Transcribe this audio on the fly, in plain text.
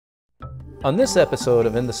On this episode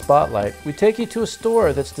of In the Spotlight, we take you to a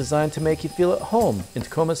store that's designed to make you feel at home in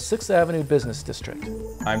Tacoma's 6th Avenue Business District.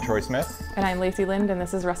 I'm Troy Smith. And I'm Lacey Lind, and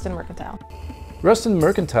this is Ruston Mercantile. Ruston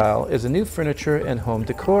Mercantile is a new furniture and home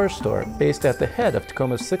decor store based at the head of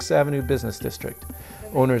Tacoma's 6th Avenue Business District.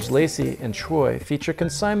 Owners Lacey and Troy feature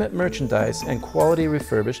consignment merchandise and quality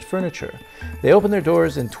refurbished furniture. They opened their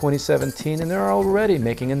doors in 2017 and they're already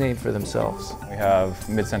making a name for themselves. We have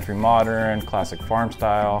mid-century modern, classic farm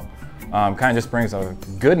style. Kind of just brings a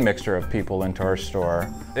good mixture of people into our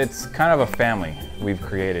store. It's kind of a family we've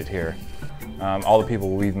created here. All the people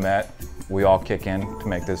we've met, we all kick in to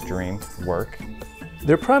make this dream work.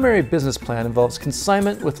 Their primary business plan involves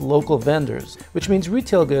consignment with local vendors, which means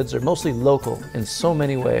retail goods are mostly local in so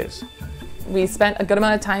many ways. We spent a good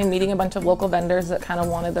amount of time meeting a bunch of local vendors that kind of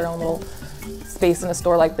wanted their own little space in a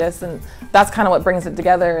store like this, and that's kind of what brings it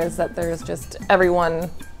together, is that there's just everyone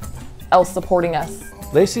else supporting us.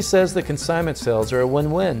 Lacey says the consignment sales are a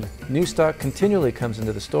win-win. New stock continually comes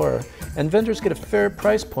into the store, and vendors get a fair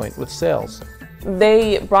price point with sales.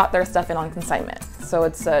 They brought their stuff in on consignment, so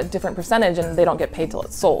it's a different percentage and they don't get paid till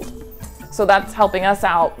it's sold. So that's helping us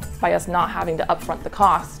out by us not having to upfront the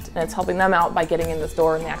cost, and it's helping them out by getting in the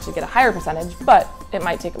store and they actually get a higher percentage, but it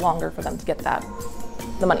might take longer for them to get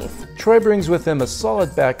the monies. Troy brings with him a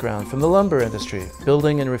solid background from the lumber industry,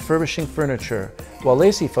 building and refurbishing furniture, while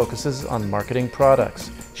Lacey focuses on marketing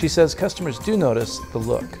products. She says customers do notice the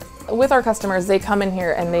look. With our customers, they come in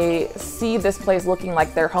here and they see this place looking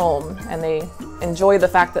like their home, and they enjoy the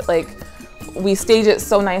fact that we stage it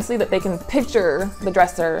so nicely that they can picture the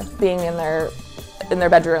dresser being in their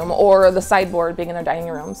bedroom or the sideboard being in their dining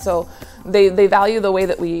room. So they value the way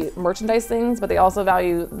that we merchandise things, but they also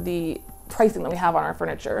value the pricing that we have on our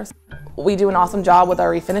furniture. We do an awesome job with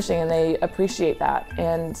our refinishing and they appreciate that.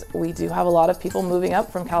 And we do have a lot of people moving up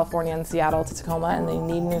from California and Seattle to Tacoma, and they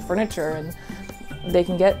need new furniture, and they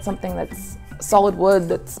can get something that's solid wood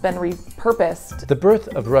that's been repurposed. The birth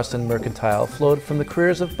of Ruston Mercantile flowed from the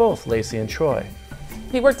careers of both Lacey and Troy.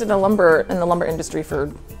 He worked in the lumber industry for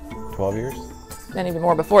 12 years? And even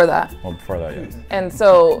more before that. Well, before that, yeah. And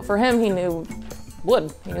so for him, he knew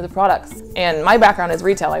wood, he knew the products. And my background is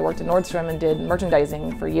retail. I worked at Nordstrom and did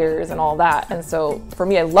merchandising for years and all that. And so for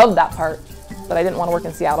me, I loved that part, but I didn't want to work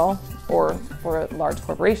in Seattle or for large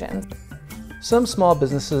corporations. Some small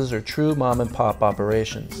businesses are true mom and pop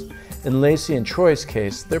operations. In Lacey and Troy's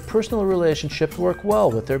case, their personal relationships work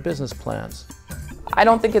well with their business plans. I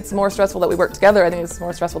don't think it's more stressful that we work together. I think it's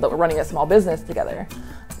more stressful that we're running a small business together.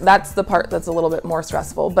 That's the part that's a little bit more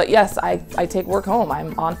stressful. But yes, I take work home.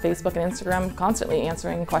 I'm on Facebook and Instagram constantly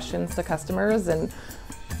answering questions to customers, and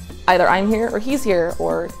either I'm here or he's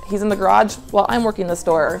in the garage while I'm working the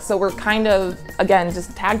store. So we're kind of, again,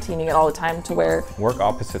 just tag teaming it all the time to where... Work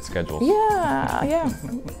opposite schedules. Yeah.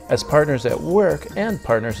 As partners at work and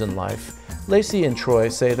partners in life, Lacey and Troy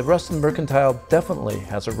say the Ruston Mercantile definitely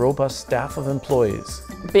has a robust staff of employees.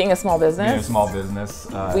 Being a small business,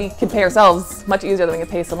 we can pay ourselves much easier than we can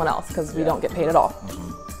pay someone else, because we don't get paid at all.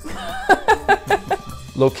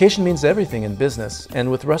 Location means everything in business, and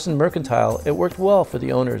with Ruston Mercantile, it worked well for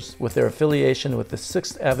the owners with their affiliation with the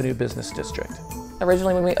 6th Avenue Business District.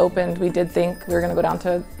 Originally when we opened, we did think we were going to go down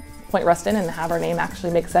to Point Ruston and have our name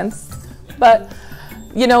actually make sense. But,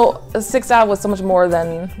 you know, 6th Ave was so much more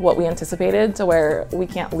than what we anticipated, to where we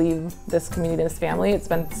can't leave this community and this family. It's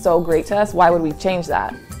been so great to us. Why would we change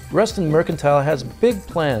that? Ruston Mercantile has big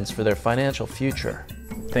plans for their financial future.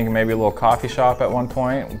 Thinking maybe a little coffee shop at one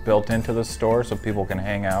point built into the store so people can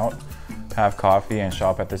hang out, have coffee and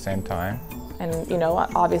shop at the same time. And you know,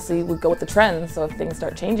 obviously we go with the trends, so if things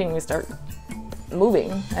start changing, we start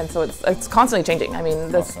moving, and so it's constantly changing. I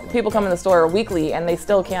mean, people come in the store weekly and they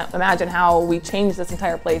still can't imagine how we changed this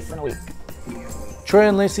entire place in a week. Troy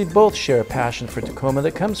and Lacey both share a passion for Tacoma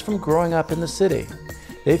that comes from growing up in the city.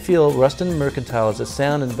 They feel Ruston Mercantile is a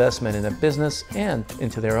sound investment in a business and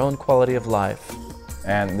into their own quality of life.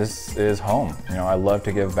 And this is home. You know, I love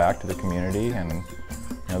to give back to the community, and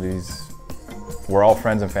you know, we're all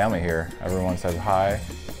friends and family here. Everyone says hi.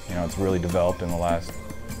 You know, it's really developed in the last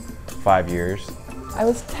 5 years. I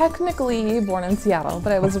was technically born in Seattle,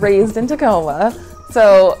 but I was raised in Tacoma.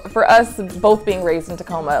 So for us, both being raised in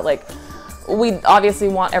Tacoma, we obviously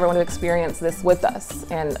want everyone to experience this with us.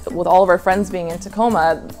 And with all of our friends being in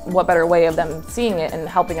Tacoma, what better way of them seeing it and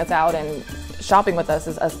helping us out and shopping with us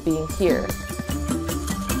is us being here.